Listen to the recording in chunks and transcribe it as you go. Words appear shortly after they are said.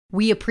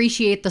We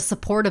appreciate the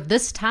support of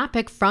this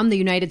topic from the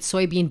United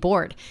Soybean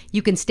Board.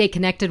 You can stay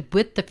connected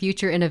with the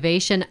future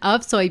innovation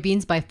of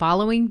soybeans by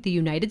following the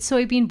United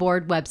Soybean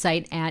Board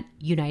website at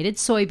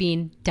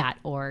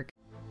unitedsoybean.org.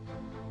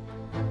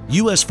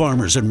 U.S.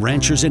 Farmers and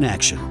Ranchers in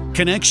Action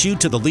connects you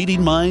to the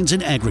leading minds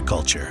in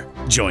agriculture.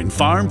 Join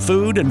Farm,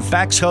 Food, and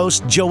Facts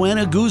host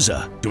Joanna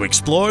Guza to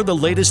explore the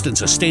latest in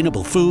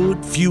sustainable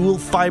food, fuel,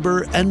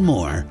 fiber, and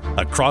more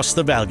across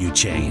the value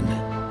chain.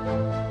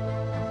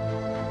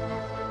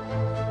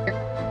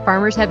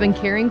 Farmers have been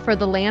caring for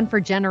the land for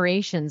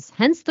generations,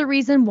 hence the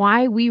reason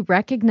why we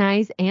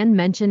recognize and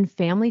mention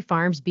family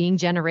farms being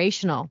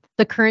generational.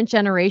 The current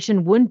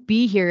generation wouldn't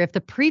be here if the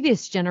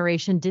previous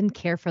generation didn't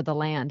care for the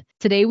land.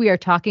 Today, we are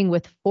talking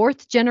with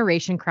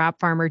fourth-generation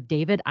crop farmer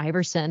David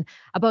Iverson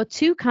about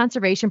two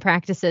conservation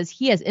practices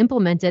he has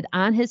implemented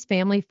on his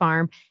family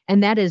farm,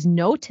 and that is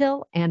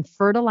no-till and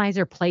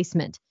fertilizer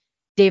placement.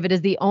 David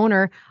is the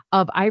owner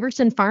of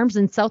Iverson Farms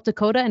in South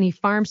Dakota, and he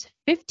farms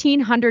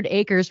 1,500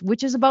 acres,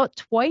 which is about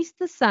twice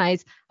the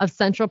size of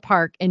Central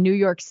Park in New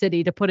York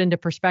City, to put into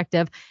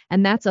perspective,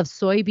 and that's of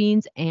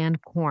soybeans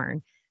and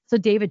corn. So,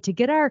 David, to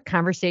get our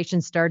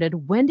conversation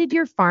started, when did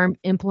your farm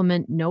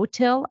implement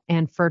no-till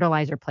and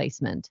fertilizer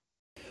placement?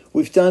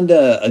 We've done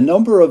a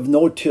number of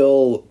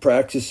no-till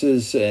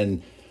practices,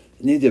 and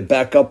need to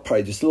back up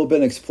probably just a little bit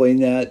and explain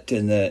that.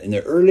 In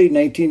the early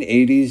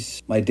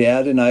 1980s, my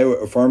dad and I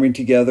were farming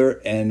together,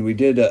 and we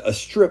did a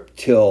strip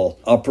till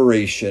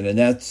operation, and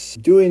that's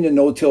doing a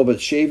no-till but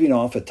shaving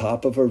off the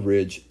top of a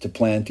ridge to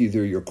plant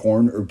either your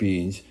corn or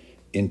beans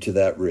into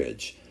that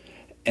ridge.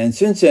 And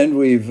since then,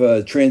 we've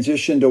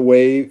transitioned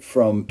away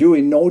from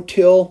doing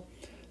no-till.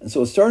 And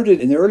so it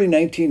started in the early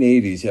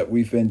 1980s that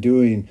we've been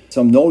doing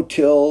some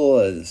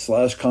no-till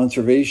 /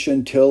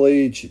 conservation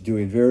tillage,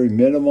 doing very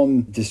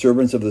minimum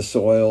disturbance of the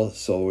soil.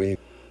 So we've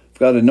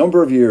got a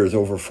number of years,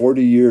 over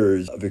 40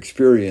 years of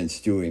experience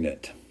doing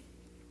it.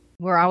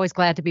 We're always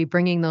glad to be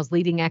bringing those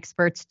leading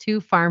experts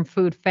to Farm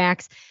Food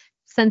Facts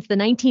since the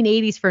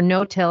 1980s for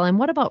no-till. And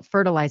what about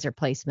fertilizer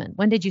placement?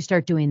 When did you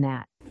start doing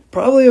that?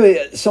 Probably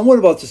somewhat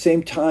about the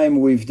same time.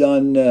 We've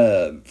done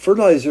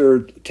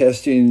fertilizer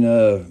testing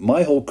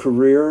my whole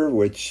career,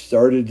 which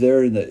started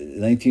there in the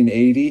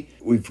 1980.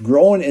 We've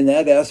grown in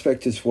that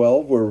aspect as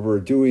well, where we're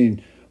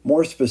doing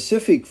more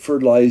specific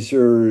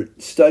fertilizer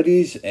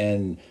studies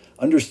and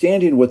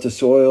understanding what the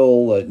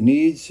soil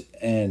needs,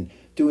 and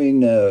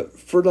doing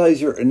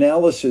fertilizer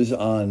analysis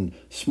on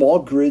small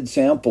grid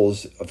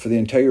samples for the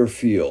entire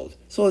field.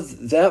 So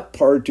that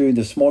part, doing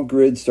the small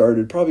grid,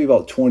 started probably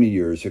about 20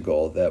 years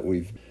ago, that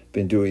we've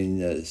been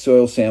doing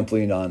soil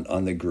sampling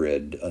on the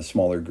grid, a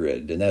smaller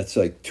grid. And that's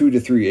like 2 to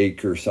 3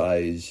 acre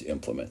size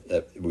implement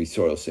that we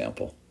soil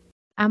sample.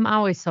 I'm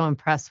always so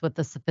impressed with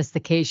the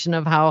sophistication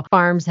of how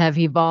farms have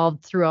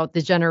evolved throughout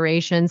the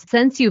generations.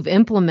 Since you've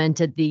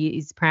implemented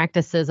these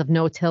practices of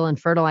no-till and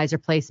fertilizer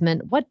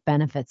placement, what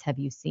benefits have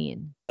you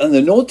seen? On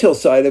the no-till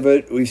side of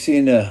it, we've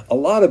seen a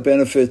lot of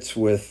benefits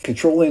with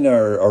controlling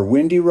our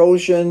wind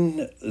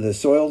erosion, the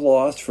soil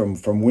loss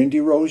from wind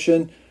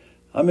erosion.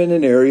 I'm in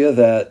an area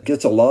that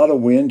gets a lot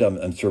of wind.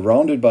 I'm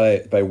surrounded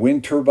by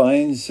wind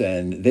turbines,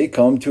 and they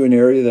come to an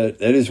area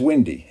that is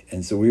windy.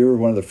 And so we were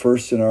one of the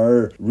first in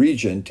our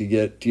region to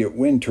get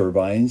wind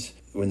turbines.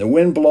 When the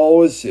wind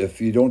blows, if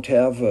you don't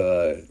have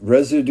a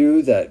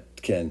residue that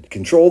can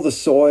control the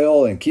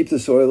soil and keep the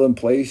soil in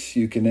place,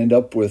 you can end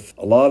up with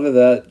a lot of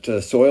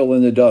that soil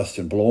in the dust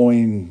and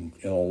blowing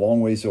a long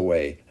ways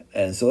away.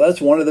 And so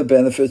that's one of the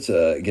benefits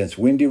against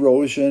wind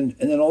erosion.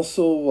 And then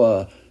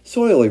also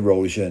soil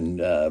erosion.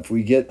 If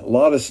we get a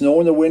lot of snow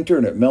in the winter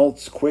and it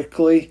melts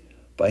quickly,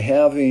 by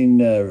having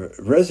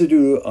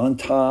residue on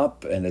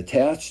top and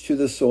attached to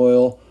the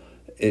soil,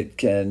 it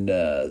can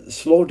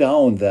slow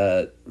down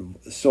that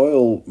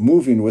soil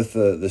moving with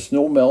the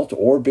snow melt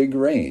or big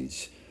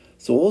rains.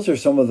 So those are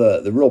some of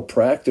the real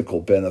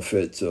practical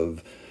benefits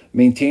of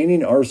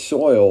maintaining our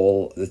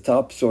soil, the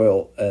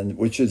topsoil, and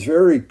which is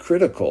very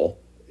critical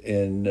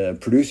in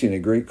producing a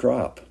great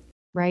crop.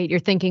 Right. You're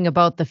thinking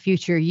about the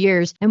future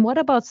years. And what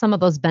about some of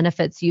those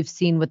benefits you've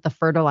seen with the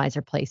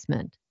fertilizer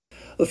placement?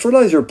 The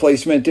fertilizer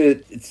placement,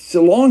 it's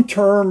a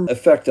long-term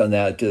effect on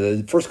that.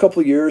 The first couple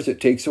of years, it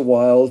takes a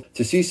while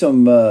to see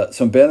some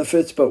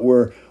benefits, but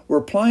we're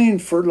applying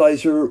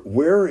fertilizer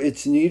where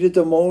it's needed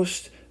the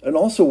most and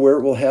also where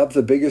it will have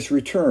the biggest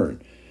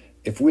return.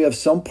 If we have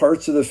some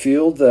parts of the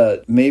field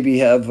that maybe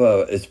have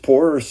it's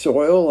poorer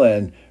soil,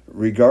 and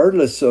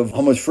regardless of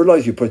how much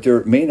fertilizer you put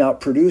there, it may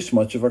not produce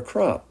much of a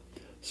crop.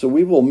 So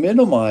we will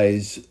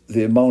minimize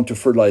the amount of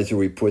fertilizer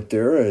we put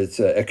there. It's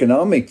an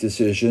economic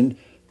decision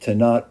to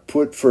not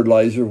put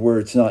fertilizer where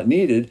it's not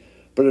needed,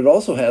 but it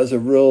also has a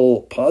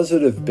real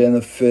positive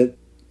benefit,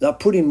 not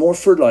putting more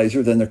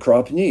fertilizer than the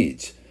crop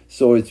needs.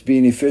 So it's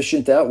being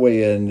efficient that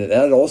way, and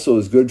that also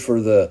is good for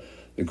the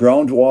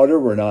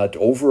groundwater. We're not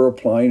over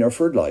applying our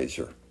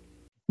fertilizer.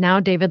 Now,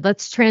 David,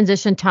 let's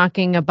transition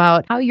talking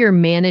about how you're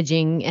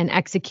managing and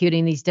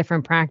executing these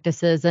different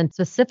practices, and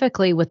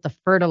specifically with the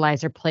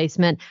fertilizer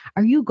placement.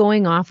 Are you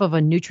going off of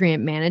a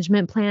nutrient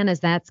management plan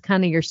as that's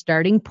kind of your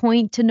starting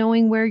point to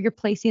knowing where you're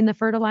placing the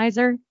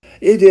fertilizer?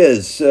 It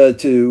is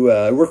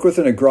to work with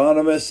an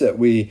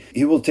agronomist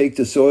he will take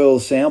the soil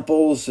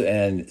samples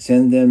and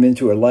send them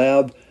into a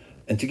lab.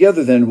 And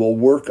together then we'll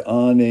work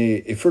on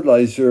a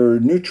fertilizer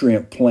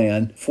nutrient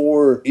plan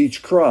for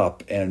each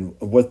crop and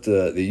what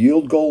the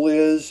yield goal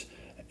is,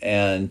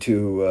 and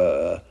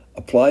to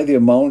apply the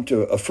amount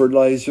of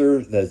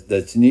fertilizer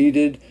that's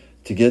needed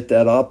to get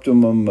that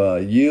optimum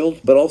yield,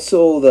 but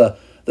also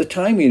the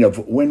timing of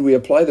when we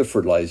apply the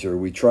fertilizer.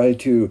 We try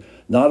to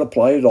not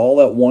apply it all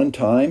at one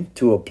time,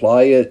 to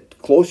apply it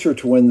closer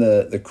to when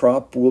the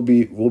crop will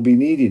be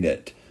needing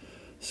it.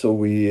 So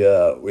we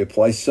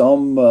apply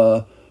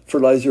some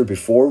fertilizer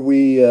before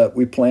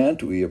we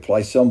plant. We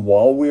apply some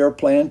while we are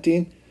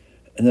planting,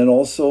 and then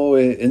also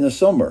in the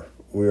summer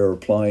we are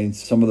applying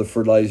some of the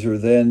fertilizer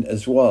then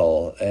as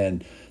well.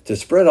 And to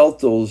spread out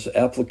those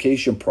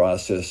application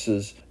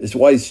processes is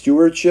wise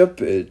stewardship.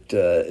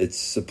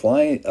 It's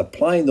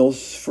applying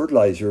those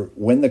fertilizer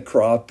when the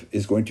crop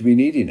is going to be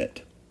needing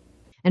it.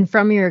 And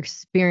from your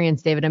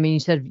experience, David, I mean, you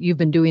said you've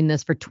been doing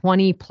this for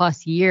 20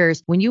 plus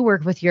years. When you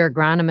work with your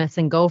agronomists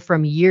and go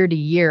from year to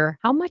year,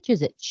 how much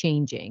is it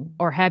changing?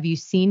 Or have you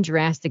seen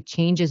drastic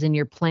changes in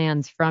your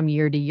plans from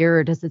year to year,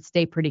 or does it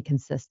stay pretty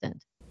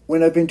consistent?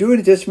 When I've been doing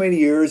it this many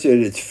years,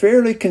 it's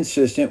fairly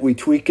consistent. We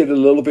tweak it a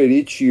little bit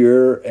each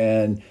year,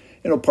 and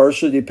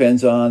partially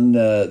depends on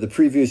the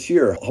previous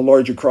year, how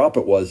large a crop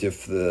it was.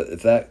 If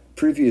that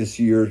previous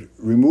year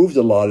removed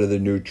a lot of the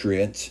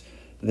nutrients,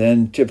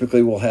 then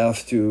typically we'll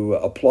have to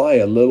apply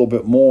a little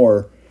bit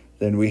more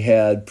than we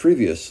had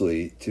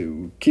previously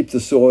to keep the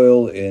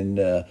soil in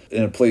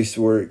a place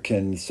where it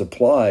can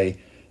supply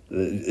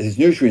his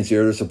nutrients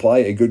there to supply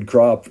a good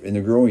crop in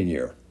the growing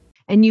year.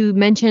 And you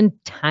mentioned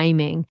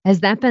timing.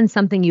 Has that been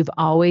something you've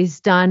always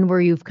done,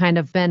 where you've kind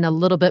of been a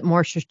little bit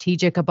more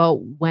strategic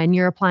about when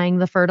you're applying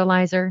the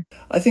fertilizer?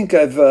 I think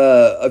I've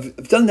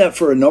done that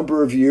for a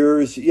number of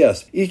years.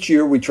 Yes, each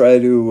year we try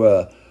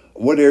to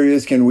what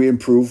areas can we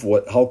improve?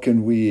 How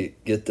can we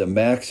get the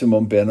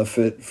maximum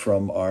benefit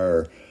from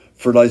our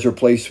fertilizer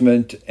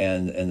placement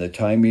and the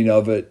timing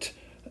of it?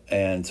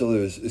 And so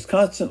there's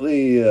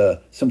constantly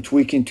some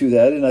tweaking to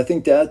that. And I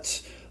think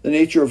that's the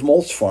nature of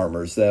most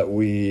farmers, that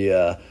we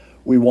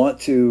want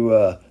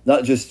to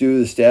not just do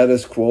the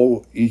status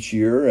quo each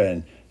year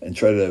and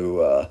try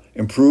to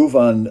improve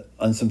on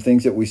some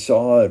things that we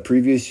saw a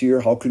previous year.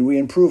 How can we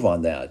improve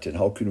on that? And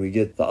how can we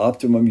get the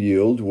optimum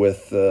yield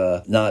with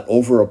not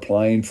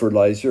over-applying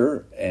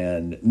fertilizer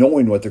and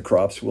knowing what the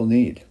crops will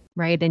need?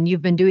 Right. And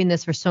you've been doing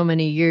this for so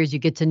many years, you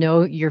get to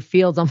know your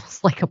fields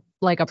almost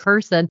like a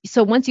person.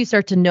 So once you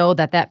start to know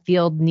that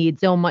field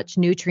needs so much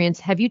nutrients,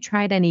 have you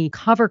tried any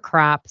cover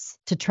crops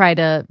to try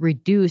to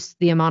reduce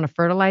the amount of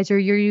fertilizer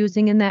you're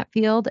using in that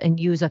field and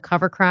use a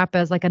cover crop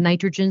as like a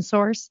nitrogen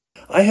source?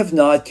 I have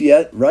not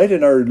yet. Right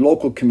in our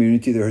local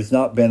community, there has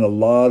not been a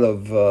lot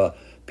of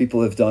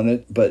people have done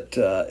it, but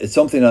it's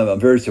something I'm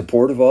very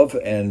supportive of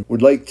and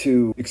would like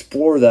to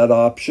explore that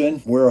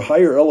option. We're a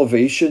higher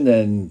elevation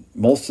than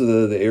most of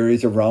the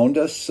areas around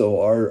us, so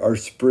our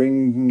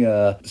spring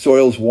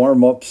soils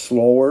warm up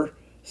slower.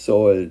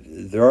 So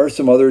there are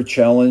some other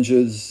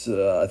challenges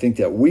I think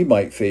that we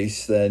might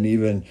face than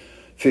even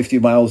 50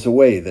 miles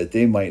away that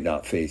they might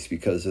not face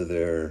because of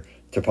their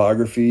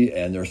topography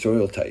and their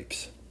soil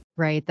types.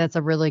 Right. That's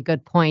a really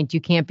good point.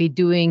 You can't be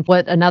doing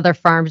what another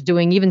farm's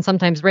doing, even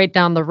sometimes right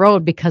down the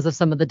road, because of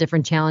some of the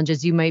different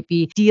challenges you might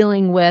be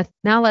dealing with.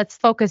 Now let's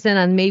focus in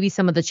on maybe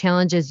some of the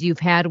challenges you've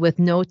had with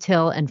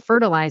no-till and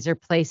fertilizer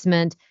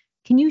placement.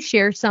 Can you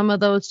share some of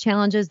those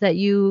challenges that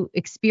you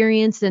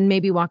experienced and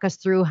maybe walk us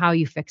through how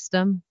you fixed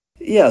them?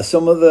 Yeah,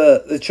 some of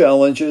the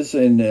challenges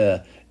in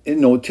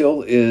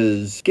no-till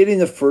is getting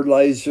the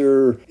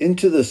fertilizer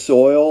into the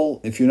soil.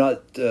 If you're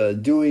not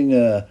doing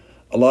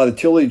a lot of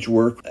tillage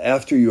work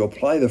after you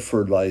apply the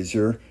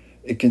fertilizer,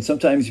 it can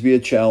sometimes be a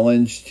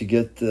challenge to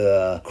get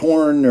the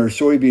corn or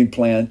soybean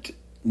plant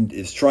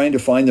is trying to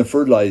find the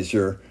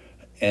fertilizer.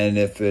 And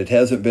if it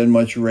hasn't been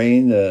much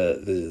rain,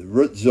 the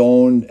root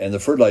zone and the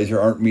fertilizer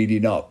aren't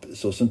meeting up.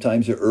 So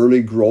sometimes the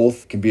early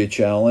growth can be a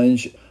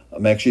challenge.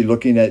 I'm actually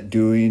looking at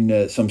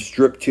doing some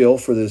strip till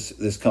for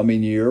this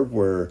coming year,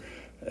 where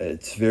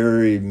it's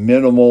very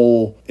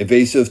minimal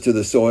invasive to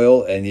the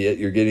soil, and yet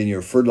you're getting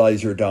your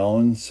fertilizer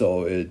down.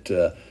 So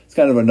it's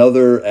kind of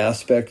another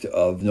aspect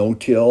of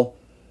no-till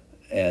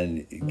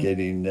and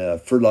getting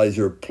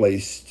fertilizer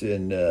placed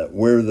in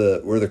where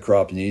the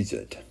crop needs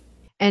it.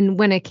 And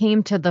when it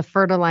came to the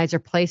fertilizer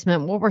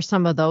placement, what were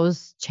some of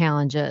those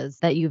challenges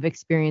that you've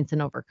experienced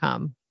and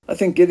overcome? I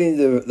think getting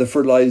the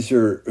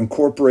fertilizer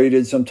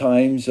incorporated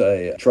sometimes.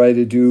 I try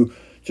to do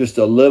just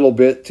a little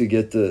bit to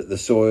get the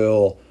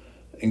soil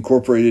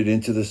incorporated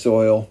into the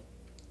soil.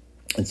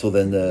 And so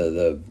then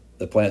the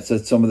the plant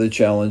sets some of the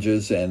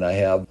challenges, and I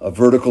have a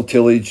vertical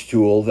tillage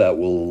tool that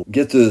will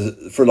get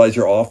the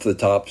fertilizer off the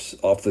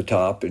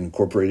top, and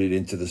incorporate it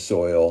into the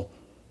soil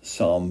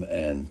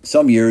and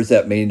some years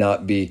that may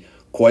not be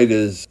quite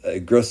as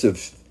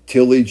aggressive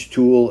tillage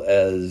tool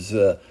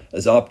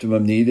as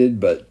optimum needed,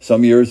 but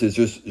some years it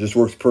just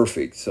works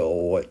perfect.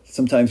 So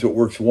sometimes what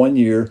works one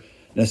year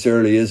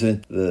necessarily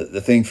isn't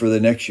the thing for the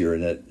next year,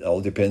 and it all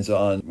depends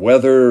on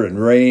weather and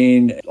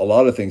rain. A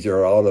lot of things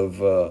are out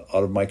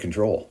of my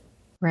control.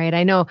 Right.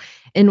 I know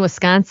in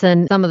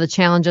Wisconsin, some of the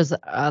challenges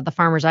the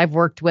farmers I've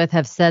worked with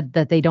have said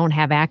that they don't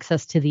have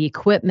access to the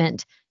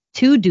equipment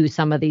to do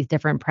some of these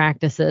different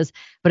practices.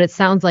 But it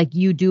sounds like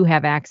you do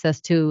have access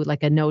to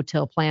like a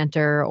no-till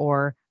planter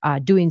or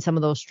doing some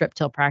of those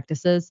strip-till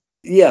practices.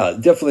 Yeah,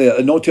 definitely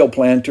a no-till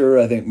planter.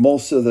 I think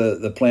most of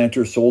the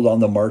planters sold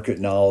on the market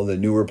now, the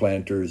newer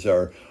planters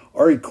are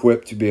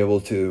equipped to be able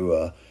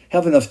to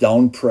have enough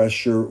down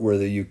pressure where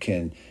you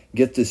can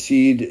get the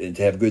seed and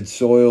to have good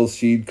soil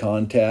seed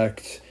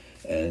contact,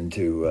 and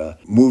to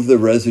move the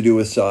residue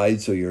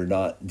aside so you're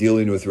not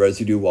dealing with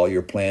residue while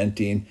you're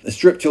planting. The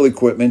strip till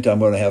equipment, I'm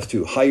going to have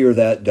to hire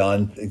that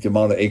done. The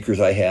amount of acres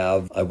I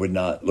have, I would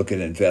not look at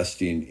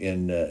investing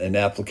in an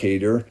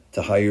applicator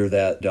to hire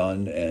that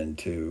done and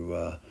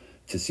to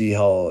see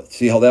how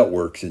that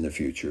works in the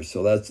future.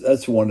 So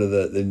that's one of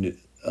the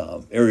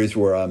areas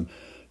where I'm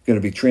going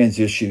to be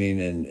transitioning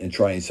and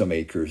trying some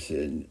acres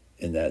in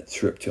that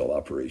strip till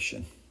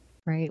operation.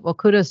 Right. Well,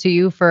 kudos to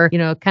you for,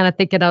 kind of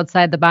thinking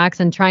outside the box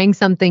and trying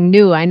something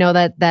new. I know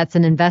that that's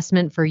an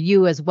investment for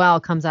you as well,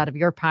 comes out of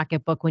your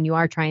pocketbook when you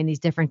are trying these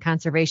different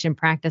conservation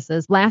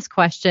practices. Last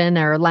question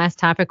or last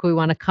topic we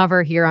want to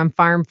cover here on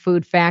Farm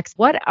Food Facts.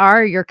 What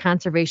are your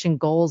conservation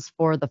goals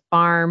for the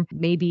farm,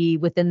 maybe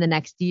within the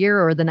next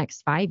year or the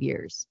next 5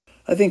 years?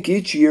 I think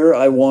each year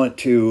I want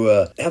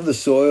to have the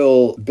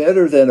soil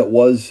better than it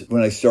was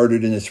when I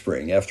started in the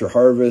spring. After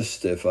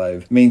harvest, if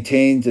I've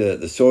maintained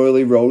the soil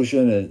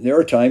erosion, and there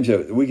are times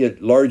that we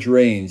get large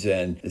rains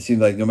and it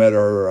seems like no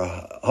matter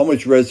how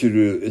much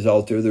residue is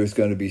out there, there's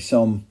going to be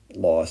some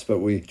loss. But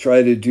we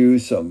try to do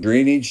some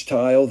drainage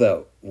tile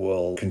that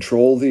will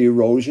control the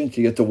erosion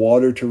to get the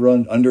water to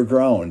run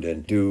underground,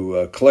 and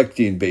do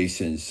collecting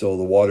basins so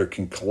the water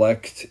can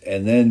collect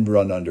and then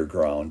run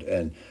underground.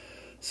 And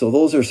so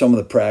those are some of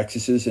the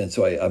practices, and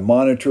so I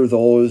monitor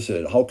those,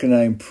 and how can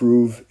I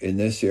improve in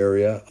this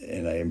area?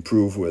 And I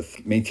improve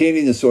with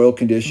maintaining the soil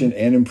condition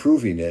and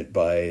improving it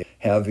by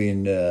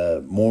having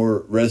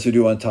more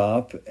residue on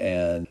top,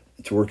 and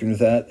to working with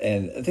that.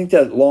 And I think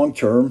that long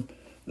term,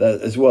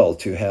 that as well,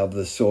 to have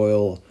the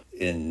soil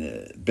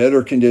in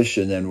better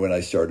condition than when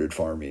I started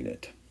farming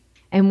it.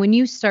 And when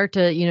you start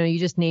to, you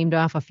just named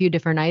off a few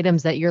different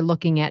items that you're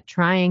looking at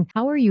trying,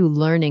 how are you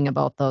learning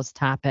about those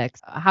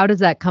topics? How does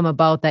that come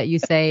about that you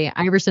say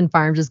Iverson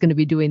Farms is going to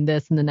be doing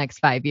this in the next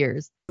 5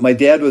 years? My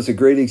dad was a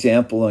great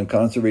example on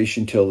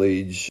conservation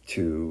tillage,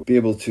 to be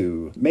able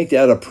to make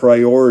that a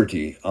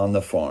priority on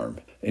the farm.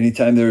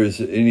 Anytime there is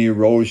any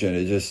erosion,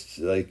 it just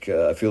like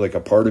I feel like a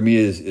part of me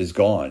is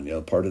gone.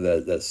 Part of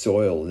that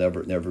soil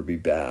will never be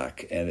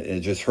back, and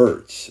it just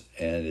hurts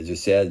and it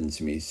just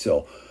saddens me.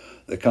 So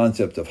the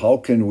concept of how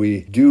can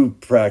we do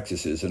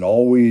practices, and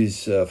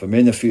always if I'm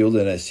in the field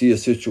and I see a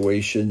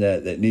situation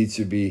that needs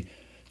to be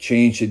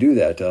changed to do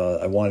that,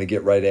 I want to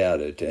get right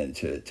at it and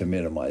to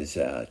minimize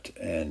that.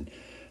 And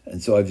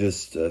so I've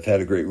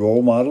had a great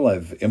role model.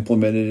 I've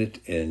implemented it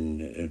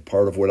in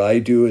part of what I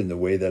do in the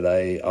way that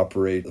I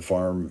operate the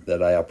farm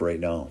that I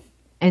operate now.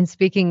 And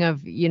speaking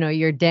of,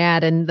 your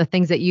dad and the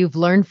things that you've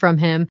learned from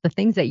him, the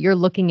things that you're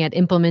looking at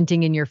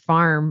implementing in your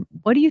farm,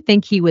 what do you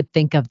think he would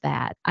think of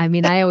that? I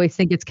mean, I always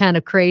think it's kind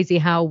of crazy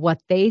how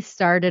what they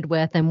started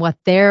with and what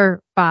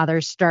their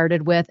fathers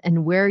started with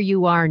and where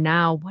you are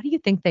now, what do you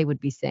think they would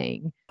be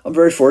saying? I'm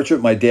very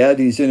fortunate. My dad,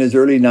 he's in his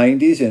early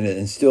 90s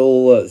and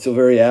still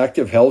very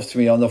active, helps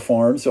me on the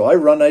farm. So I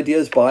run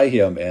ideas by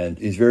him, and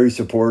he's very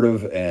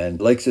supportive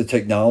and likes the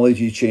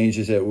technology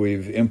changes that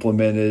we've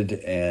implemented,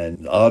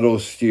 and auto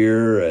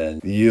steer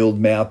and yield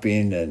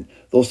mapping and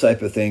those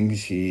type of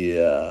things. He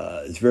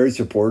is very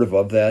supportive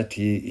of that.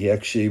 He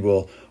actually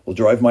will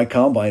drive my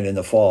combine in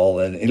the fall,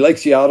 and he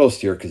likes the auto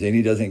steer because then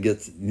he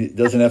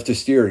doesn't have to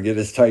steer and get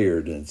as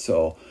tired. And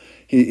so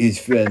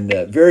he's been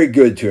very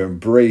good to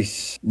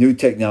embrace new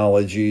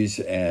technologies,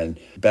 and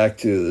back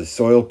to the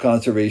soil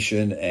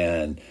conservation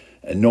and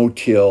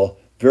no-till,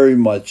 very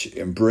much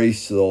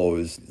embrace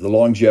those. The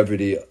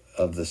longevity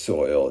of the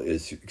soil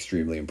is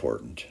extremely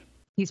important.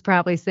 He's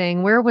probably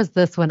saying, where was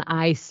this when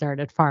I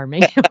started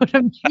farming? It would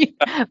have made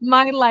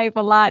my life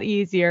a lot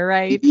easier,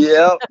 right?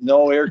 Yeah,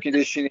 no air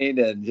conditioning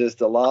and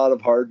just a lot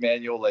of hard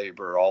manual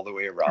labor all the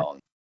way around.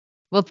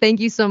 Well, thank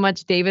you so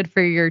much, David,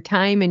 for your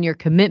time and your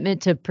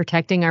commitment to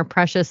protecting our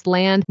precious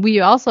land. We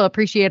also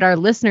appreciate our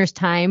listeners'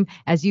 time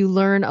as you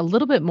learn a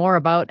little bit more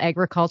about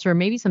agriculture,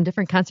 maybe some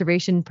different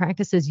conservation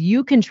practices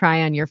you can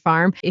try on your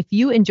farm. If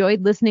you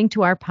enjoyed listening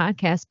to our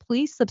podcast,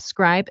 please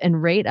subscribe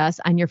and rate us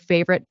on your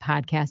favorite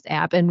podcast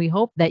app, and we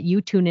hope that you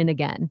tune in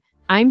again.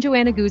 I'm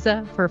Joanna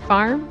Guza for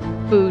Farm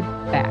Food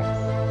Facts.